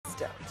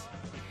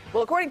don't.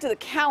 Well, according to the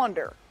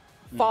calendar,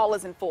 fall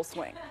is in full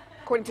swing.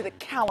 According to the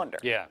calendar.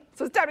 Yeah.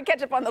 So it's time to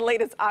catch up on the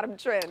latest autumn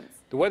trends.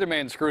 The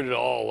weatherman screwed it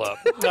all up.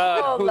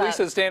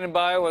 Julissa's standing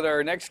by with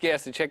our next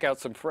guest to check out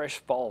some fresh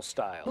fall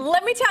style.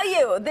 Let me tell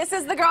you, this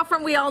is the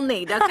girlfriend we all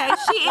need, okay?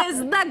 She is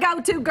the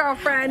go-to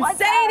girlfriend,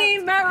 Sadie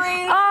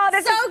Murray. Oh,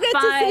 this so is good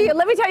fun. to see you.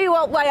 Let me tell you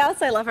why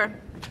else I love her.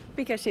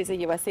 Because she's a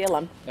USC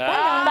alum. You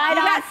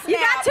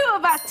got two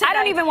of us today. I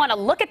don't even want to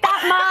look at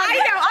that mug.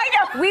 I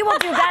know. We will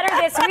do better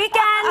this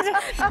weekend.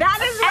 That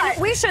is right.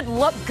 And we should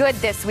look good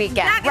this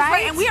weekend, That is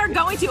right? And we are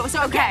going to.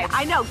 So, okay,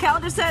 I know,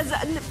 calendar says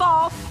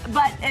fall,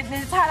 but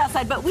it's hot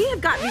outside. But we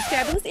have got these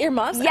fabulous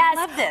earmuffs. Yes.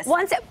 I love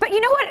this. But you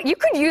know what? You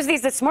could use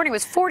these this morning. It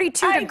was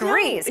 42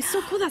 degrees. It's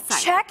so cool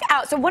outside. Check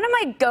out. So one of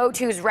my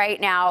go-tos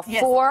right now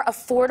for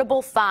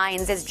affordable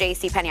finds is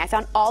JCPenney. I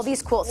found all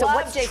these cool. So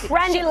what's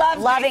trending?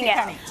 Loving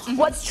it.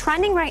 What's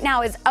trending right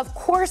now is, of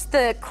course,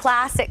 the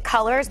classic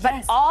colors,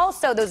 but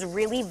also those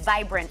really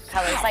vibrant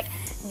colors, like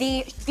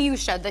the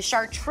fuchsia, the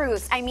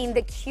chartreuse. I mean,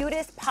 the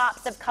cutest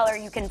pops of color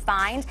you can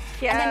find.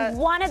 And then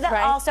one of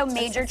the also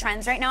major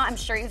trends right now, I'm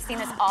sure you've seen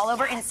this all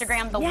over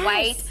Instagram, the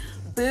white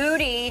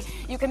booty.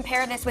 You can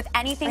pair this with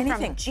anything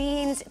from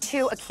jeans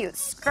to a cute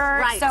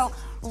skirt. So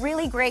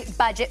really great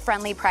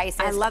budget-friendly prices.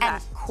 I love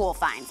that. Cool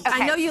finds. Okay.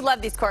 I know you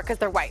love these, Court, because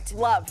they're white.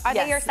 Love. Are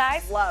they your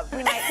size? Love.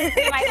 We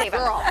might leave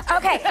them.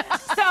 Okay,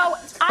 so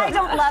I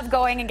don't love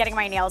going and getting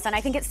my nails done.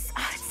 I think it's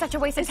such a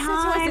waste of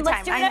time.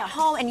 Let's do it at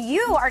home. And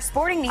you are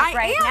sporting these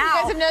right now. You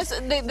guys have noticed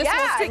this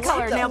little street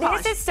color nail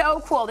polish. This is so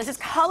cool. This is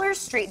Color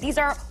Street. These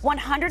are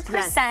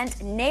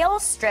 100% nail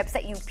strips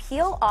that you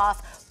peel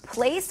off,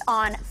 place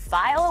on,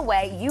 file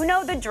away. You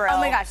know the drill. Oh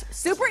my gosh,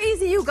 super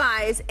easy, you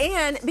guys,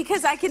 and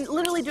because I can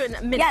literally do it in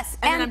a minute. Yes,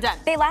 and then I'm done.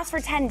 They last for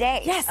 10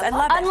 days. Yes, I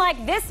love it.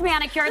 Unlike this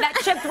manicure that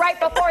shipped right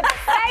before the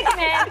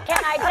segment,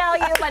 can I tell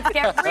you? Let's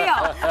get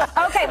real.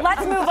 Okay,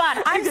 let's move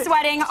on. I'm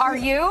sweating. Are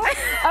you?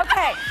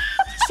 Okay.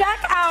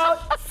 Check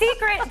out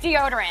Secret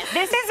Deodorant.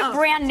 This is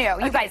brand new.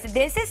 You guys,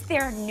 this is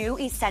their new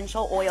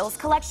essential oils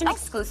collection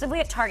exclusively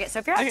at Target. So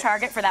if you're at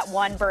Target for that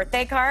one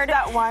birthday card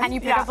and you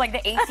pick up like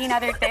the 18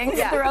 other things,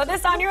 throw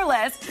this on your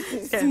list.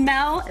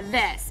 Smell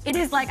this. It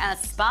is like a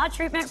spa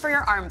treatment for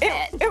your armpit.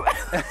 It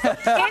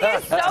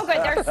is so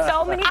good. There's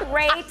so many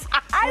great.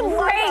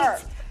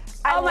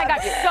 Oh my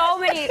gosh, so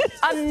many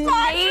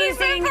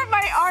amazing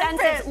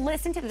scents.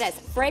 Listen to this.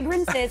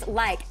 Fragrances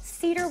like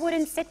cedarwood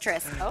and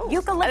citrus,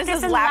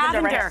 eucalyptus and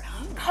lavender,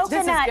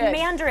 coconut,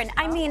 mandarin.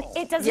 I mean,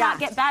 it does not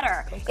get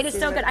better. It is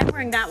so good. I'm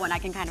wearing that one. I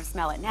can kind of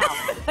smell it now.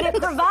 But it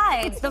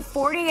provides the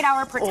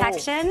 48-hour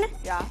protection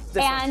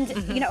and,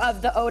 you know,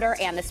 of the odor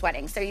and the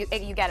sweating. So you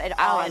get it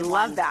all in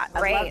one. I love that.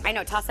 Great. I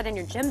know. Toss it in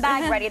your gym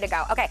bag, ready to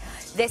go. Okay,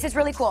 this is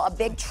really cool. A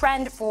big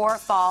trend for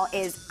fall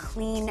is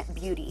clean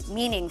beauty,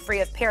 meaning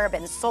free of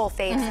parabens, sulfates.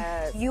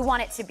 You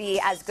want it to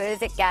be as good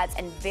as it gets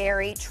and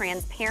very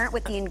transparent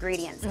with the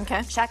ingredients.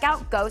 Check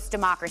out Ghost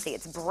Democracy.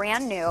 It's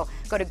brand new.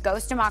 Go to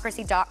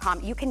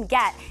ghostdemocracy.com. You can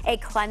get a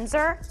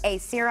cleanser, a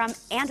serum,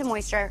 and a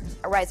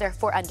moisturizer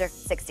for under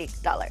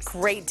 $60.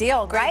 Great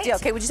deal. Great deal.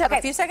 Okay, we just have a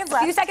few seconds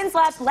left. A few seconds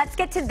left. Let's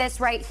get to this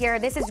right here.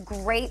 This is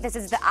great. This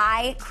is the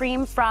eye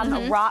cream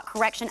from Rock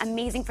Correction.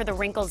 Amazing for the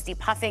wrinkles,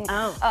 depuffing.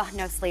 Oh,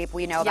 no sleep.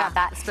 We know about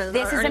that.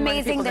 This is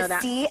amazing. The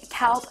Sea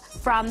Kelp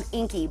from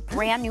Inky.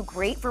 Brand new.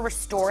 Great for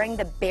restoring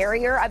the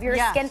barrier of your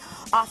skin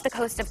off the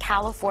coast of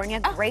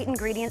California. Great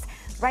ingredients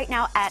right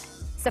now at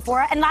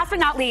Sephora. And last but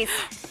not least,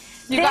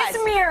 this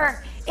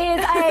mirror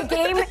is a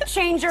game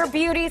changer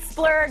beauty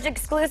splurge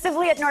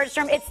exclusively at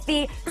Nordstrom.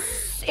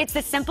 It's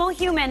the Simple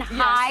Human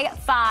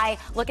Hi-Fi.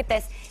 Look at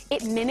this.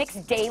 It mimics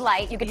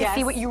daylight. You get to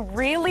see what you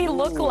really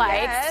look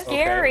like.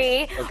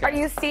 Scary. Are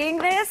you seeing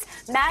this?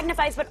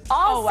 Magnifies, but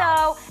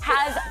also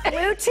has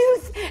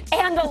Bluetooth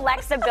and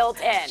Alexa built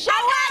in.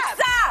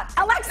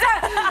 Alexa,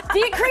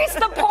 decrease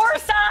the pore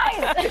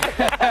size.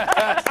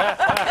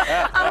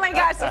 Oh my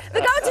gosh.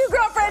 The go-to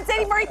girlfriend,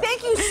 Sadie Murray,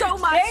 thank you so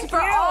much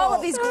for all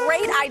of these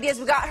great ideas.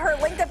 We got her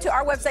linked up to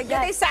our website,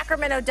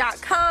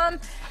 gooddaysacramento.com.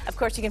 Of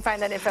course, you can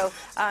find that info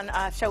on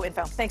show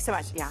info. Thanks so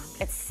much. Yeah,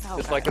 it's so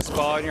Just like a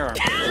spa in your arm.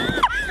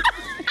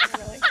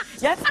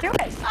 Let's do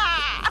it.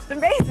 It's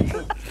amazing.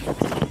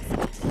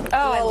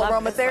 Oh, a little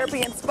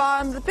aromatherapy and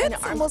spa in the pits,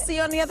 and we'll see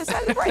you on the other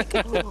side of the break.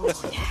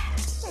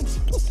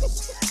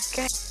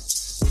 Okay.